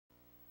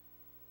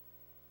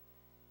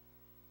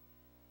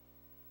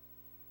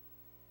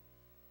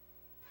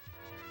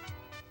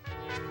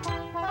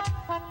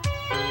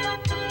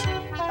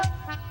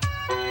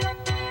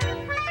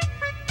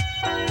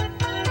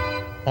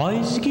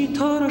Այս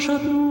գիթարը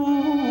շատ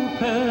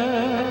նուրբ է,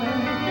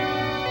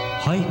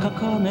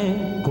 հայկական է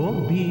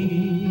գորբի,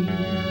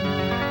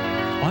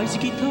 այս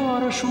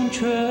գիթարը շունչ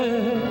է,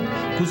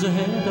 կուզե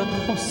հետդ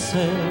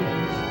խոսել,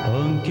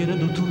 ընկերը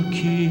դու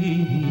թուրքի,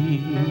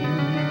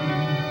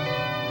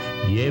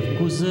 և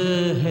կուզե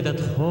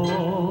հետդ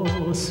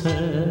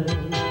խոսել,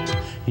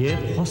 և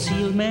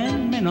խոսիլ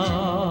մեն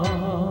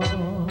մենակ,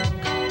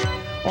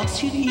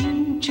 ասիր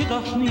ինչ է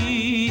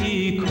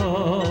գախնիքը,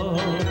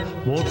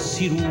 որ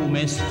սիրում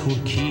ես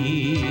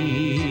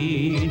թուրքին,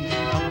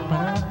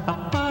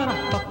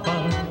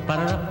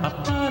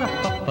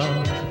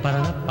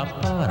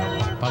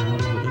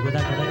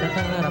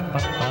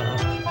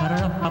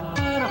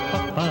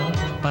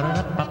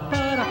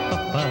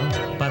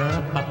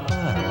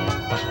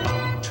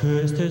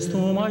 Չես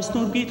տեսնում այս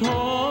նոր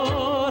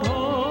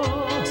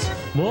գիթարս,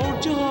 որ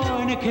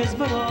ջղայն է քեզ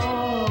վրա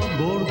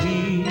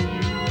գորբի,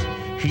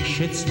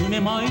 հիշեցնում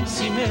եմ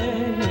այսի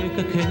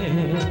մեկը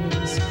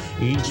քեզ,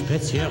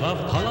 ինչպես եղավ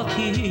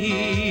թալաթին,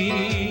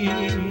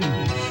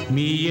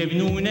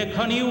 միևնույն է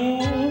քանի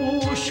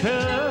ուշ է,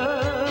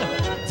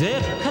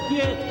 ձեռքդ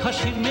ետ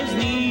քաշիր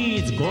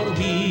մեզնից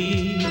գորբի,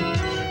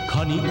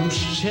 քանի ուշ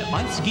չէ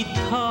այս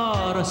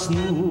գիթարս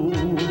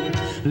նուր,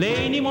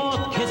 լեյնի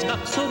մոտ քեզ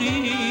կաքսորի,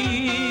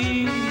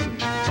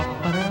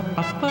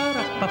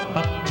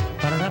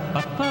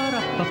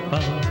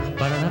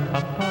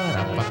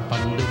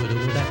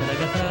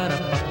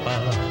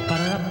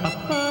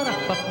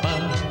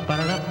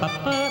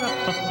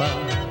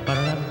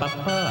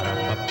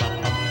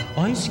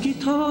 Այս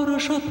գիթարը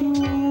շատ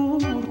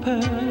նուրբ է,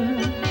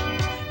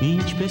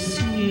 ինչպես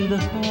սիրտը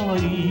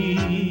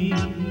հայի,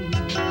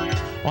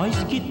 այս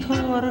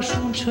գիթարը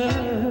շունչ է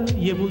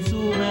և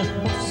ուզում է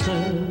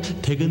խոսել,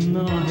 թե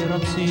գնա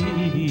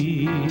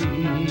հեռացիր,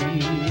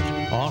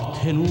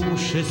 արդեն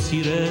ուշ է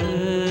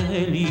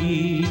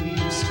սիրելիս,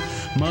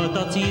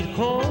 մտածիր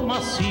քո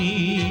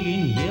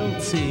մասին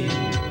ելցին,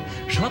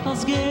 շատ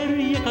ազգեր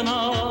եկան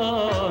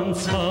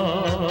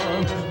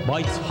անցան,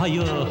 բայց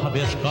հայը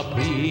հավերժ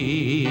կապրի,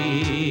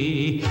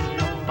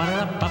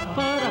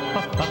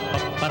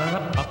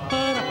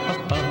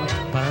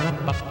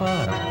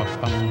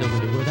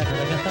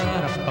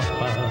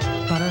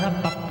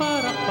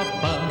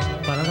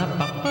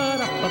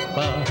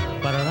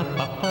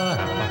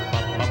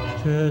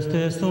 Չես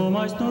տեսնում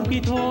այս նոր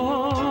գիթարս,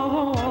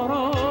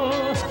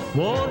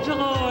 որ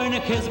ջղայն է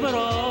քեզ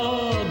վրա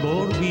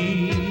գորբի,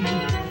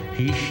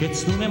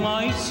 հիշեցնում եմ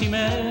այսի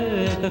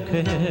մեկը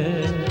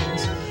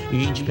քեզ,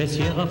 ինչպես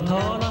եղավ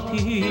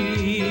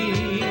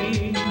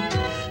թալաթին,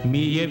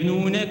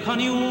 միևնույն է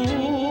քանի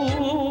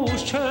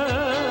ուշ չէ,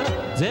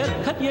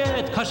 ձեռքդ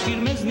ետ քաշիր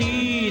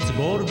մեզնից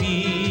գորբի,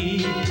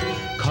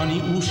 քանի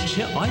ուշ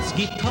չէ այս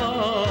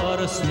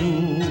գիթարս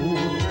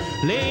նուր,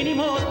 լեյնի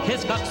մոտ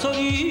քեզ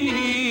կաքսորի,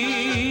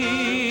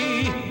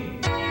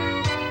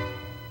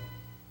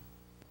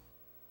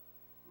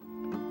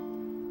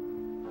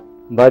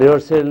 Բարի օր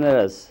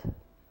սիրելիներս,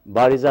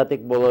 բարի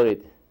զատիկ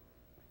բոլորիդ,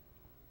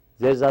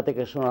 ձեր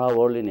զատիկը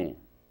շնորհավոր լինի,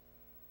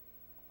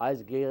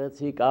 այս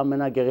գեղեցիկ,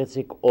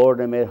 ամենագեղեցիկ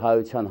օրն է մեր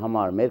հայության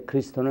համար, մեր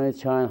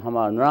քրիստոնեության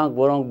համար, նրանք,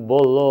 որոնք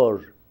բոլոր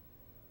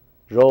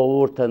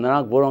ժողովուրդը,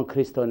 նրանք, որոնք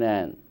քրիստոնյա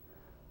են,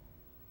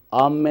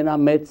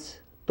 ամենամեծ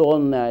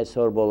տոնն է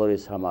այսօր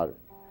բոլորիս համար,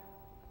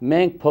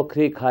 մենք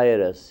փոքրիկ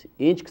հայերս,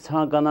 ինչ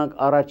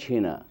կցանկանանք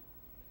առաջինը,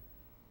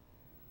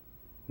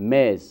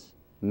 մեզ,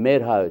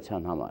 մեր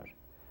հայության համար,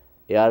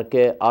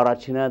 Իհարկե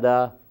առաջինը դա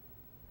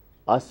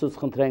Աստծուց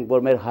խնդրենք,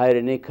 որ մեր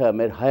հայրենիքը,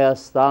 մեր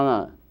Հայաստանը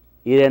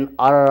իրեն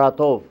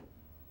Արարատով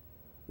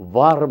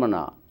վառ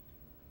մնա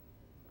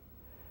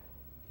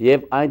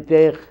և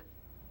այնտեղ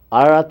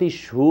Արարատի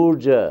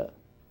շուրջը,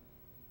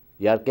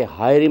 իհարկե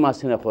հայերի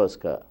մասին է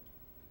խոսքը,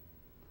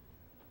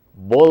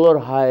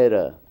 բոլոր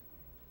հայերը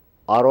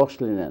առողջ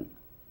լինեն,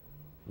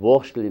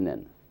 ողջ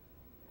լինեն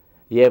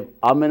և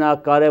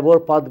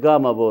ամենակարևոր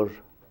պատգամը, որ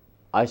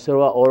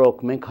Այսօրվա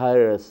օրոք մենք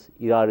հայերս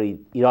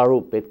իրարու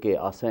պետք է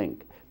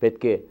ասենք,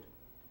 պետք է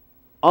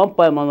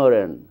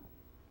անպայմանորեն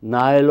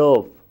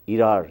նայելով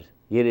իրար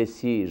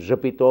երեսի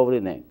ժպիտով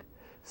լինենք,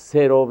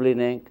 սերով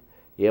լինենք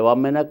և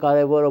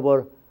ամենակարևորը,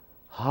 որ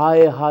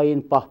հայը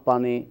հային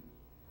պահպանի,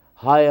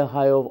 հայը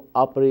հայով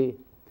ապրի,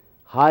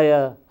 հայը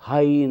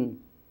հային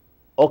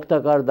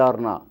օգտակար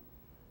դառնա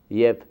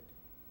և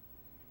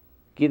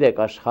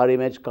գիտեք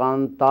աշխարհի մեջ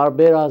կան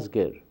տարբեր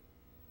ազգեր,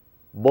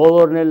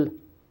 բոլորն էլ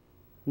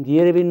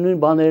Երևի նույն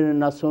բաներն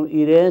են ասում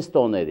իրենց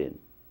տոներին,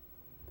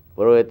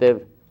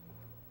 որովհետև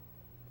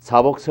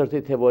ցավոք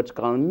սրտի թե ոչ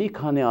կան մի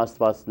քանի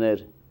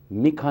աստվածներ,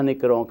 մի քանի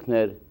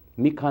կրոնքներ,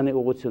 մի քանի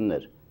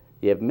ուղղություններ,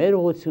 և մեր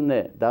ուղղությունն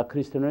է դա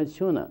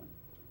քրիստոնեությունը,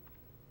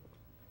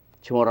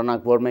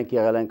 չմոռանանք, որ մենք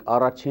եղել ենք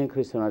առաջին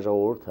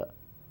քրիստոնյա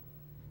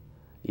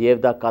և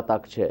դա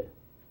կատակ չէ,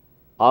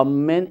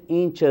 ամեն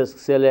ինչը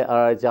սկսել է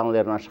Արարատյան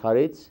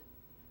լեռնաշխարհից,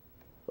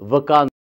 վկան